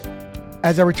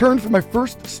As I return from my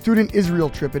first student Israel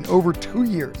trip in over 2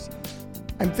 years,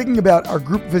 I'm thinking about our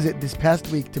group visit this past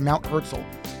week to Mount Herzl,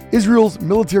 Israel's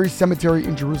military cemetery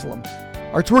in Jerusalem.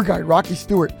 Our tour guide, Rocky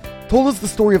Stewart, told us the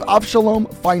story of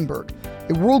Avshalom Feinberg,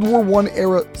 a World War I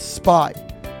era spy,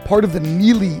 part of the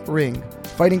Nili Ring,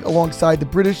 fighting alongside the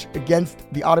British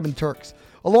against the Ottoman Turks,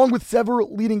 along with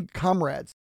several leading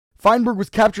comrades. Feinberg was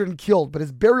captured and killed, but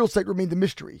his burial site remained a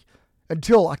mystery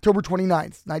until October 29,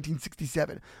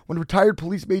 1967, when retired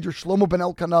police major Shlomo Ben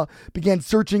Elkanah began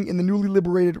searching in the newly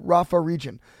liberated Rafah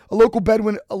region. A local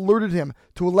Bedouin alerted him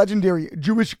to a legendary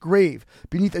Jewish grave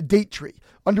beneath a date tree,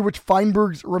 under which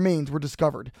Feinberg's remains were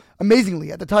discovered.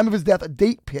 Amazingly, at the time of his death, a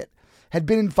date pit had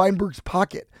been in Feinberg's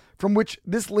pocket, from which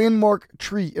this landmark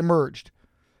tree emerged.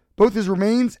 Both his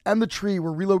remains and the tree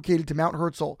were relocated to Mount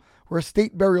Herzl, where a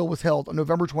state burial was held on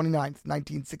November 29,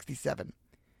 1967.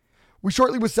 We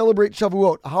shortly will celebrate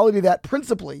Shavuot, a holiday that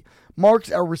principally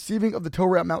marks our receiving of the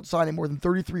Torah at Mount Sinai more than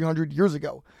 3,300 years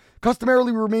ago.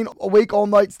 Customarily, we remain awake all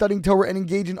night studying Torah and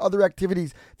engage in other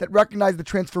activities that recognize the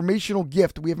transformational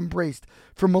gift we have embraced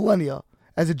for millennia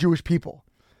as a Jewish people.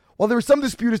 While there is some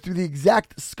dispute as to the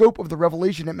exact scope of the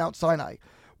revelation at Mount Sinai,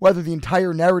 whether the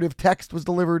entire narrative text was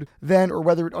delivered then or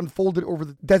whether it unfolded over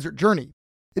the desert journey,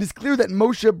 it is clear that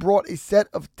Moshe brought a set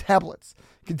of tablets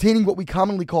containing what we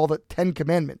commonly call the 10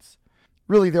 Commandments.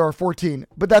 Really, there are 14,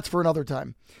 but that's for another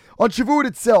time. On Shavuot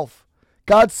itself,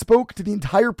 God spoke to the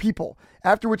entire people,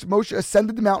 after which Moshe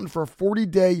ascended the mountain for a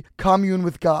 40-day commune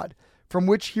with God, from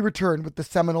which he returned with the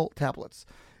seminal tablets.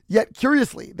 Yet,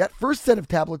 curiously, that first set of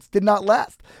tablets did not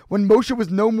last. When Moshe was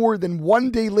no more than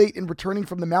 1 day late in returning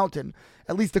from the mountain,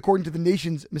 at least according to the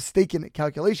nation's mistaken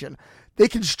calculation, they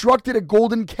constructed a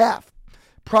golden calf,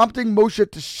 prompting Moshe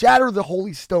to shatter the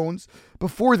holy stones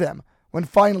before them when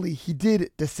finally he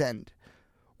did descend.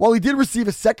 While he did receive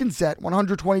a second set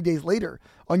 120 days later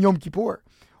on Yom Kippur,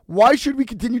 why should we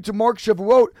continue to mark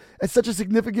Shavuot as such a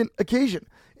significant occasion?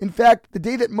 In fact, the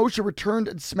day that Moshe returned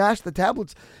and smashed the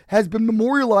tablets has been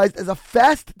memorialized as a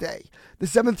fast day, the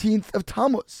 17th of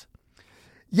Tammuz.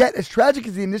 Yet, as tragic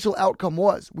as the initial outcome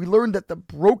was, we learned that the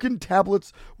broken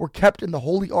tablets were kept in the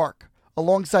Holy Ark,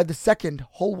 alongside the second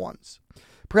whole ones.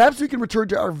 Perhaps we can return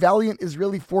to our valiant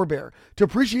Israeli forebear to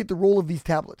appreciate the role of these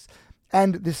tablets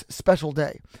and this special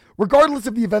day. Regardless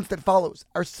of the events that follows,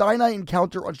 our Sinai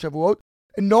encounter on Shavuot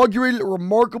inaugurated a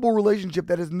remarkable relationship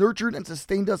that has nurtured and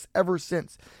sustained us ever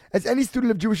since. As any student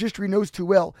of Jewish history knows too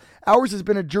well, ours has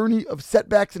been a journey of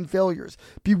setbacks and failures,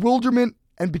 bewilderment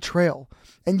and betrayal.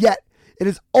 And yet, it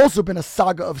has also been a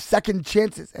saga of second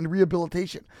chances and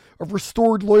rehabilitation, of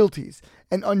restored loyalties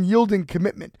and unyielding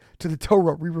commitment to the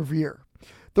Torah we revere.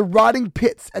 The rotting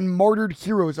pits and martyred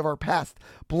heroes of our past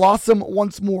blossom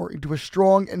once more into a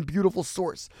strong and beautiful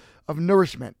source of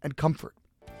nourishment and comfort.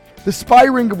 The spy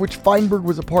ring of which Feinberg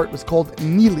was a part was called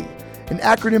Nili, an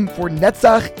acronym for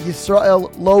Netzach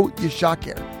Yisrael Lo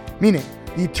Yishaker, meaning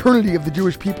the eternity of the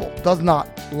Jewish people does not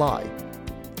lie.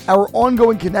 Our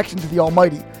ongoing connection to the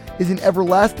Almighty is an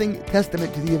everlasting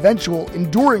testament to the eventual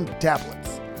enduring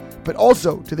tablets, but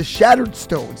also to the shattered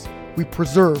stones we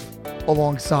preserve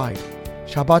alongside.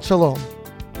 Shabbat Shalom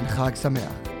and Chag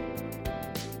Sameach.